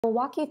We'll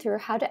walk you through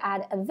how to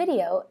add a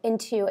video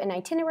into an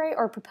itinerary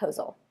or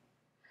proposal.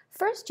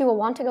 First, you will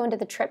want to go into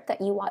the trip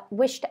that you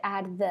wish to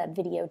add the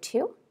video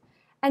to,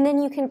 and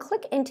then you can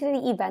click into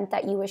the event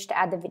that you wish to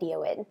add the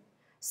video in.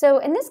 So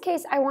in this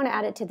case, I want to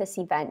add it to this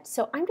event,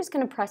 so I'm just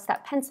going to press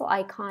that pencil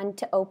icon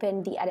to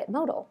open the edit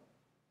modal.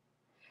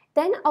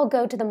 Then I'll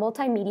go to the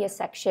multimedia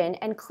section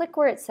and click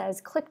where it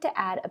says click to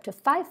add up to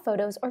 5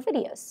 photos or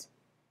videos.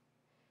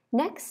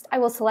 Next, I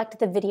will select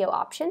the video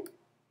option.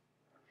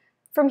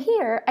 From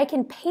here, I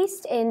can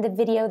paste in the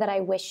video that I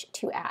wish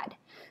to add.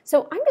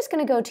 So I'm just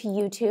going to go to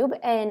YouTube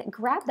and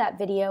grab that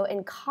video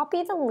and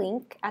copy the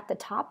link at the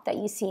top that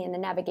you see in the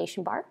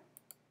navigation bar.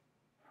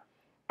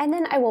 And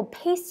then I will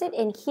paste it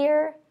in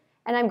here,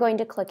 and I'm going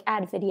to click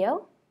Add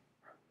Video.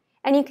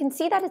 And you can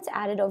see that it's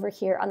added over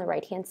here on the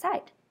right-hand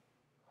side.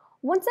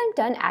 Once I'm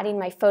done adding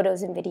my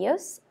photos and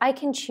videos, I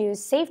can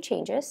choose Save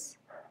Changes,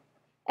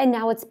 and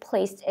now it's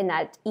placed in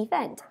that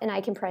event, and I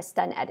can press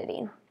Done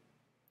Editing.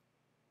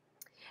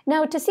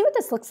 Now, to see what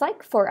this looks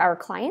like for our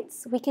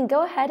clients, we can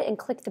go ahead and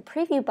click the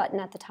Preview button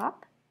at the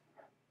top,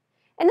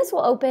 and this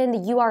will open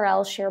the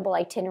URL shareable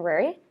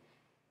itinerary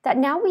that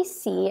now we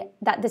see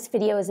that this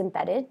video is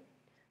embedded.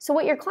 So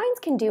what your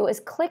clients can do is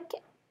click,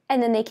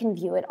 and then they can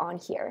view it on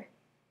here.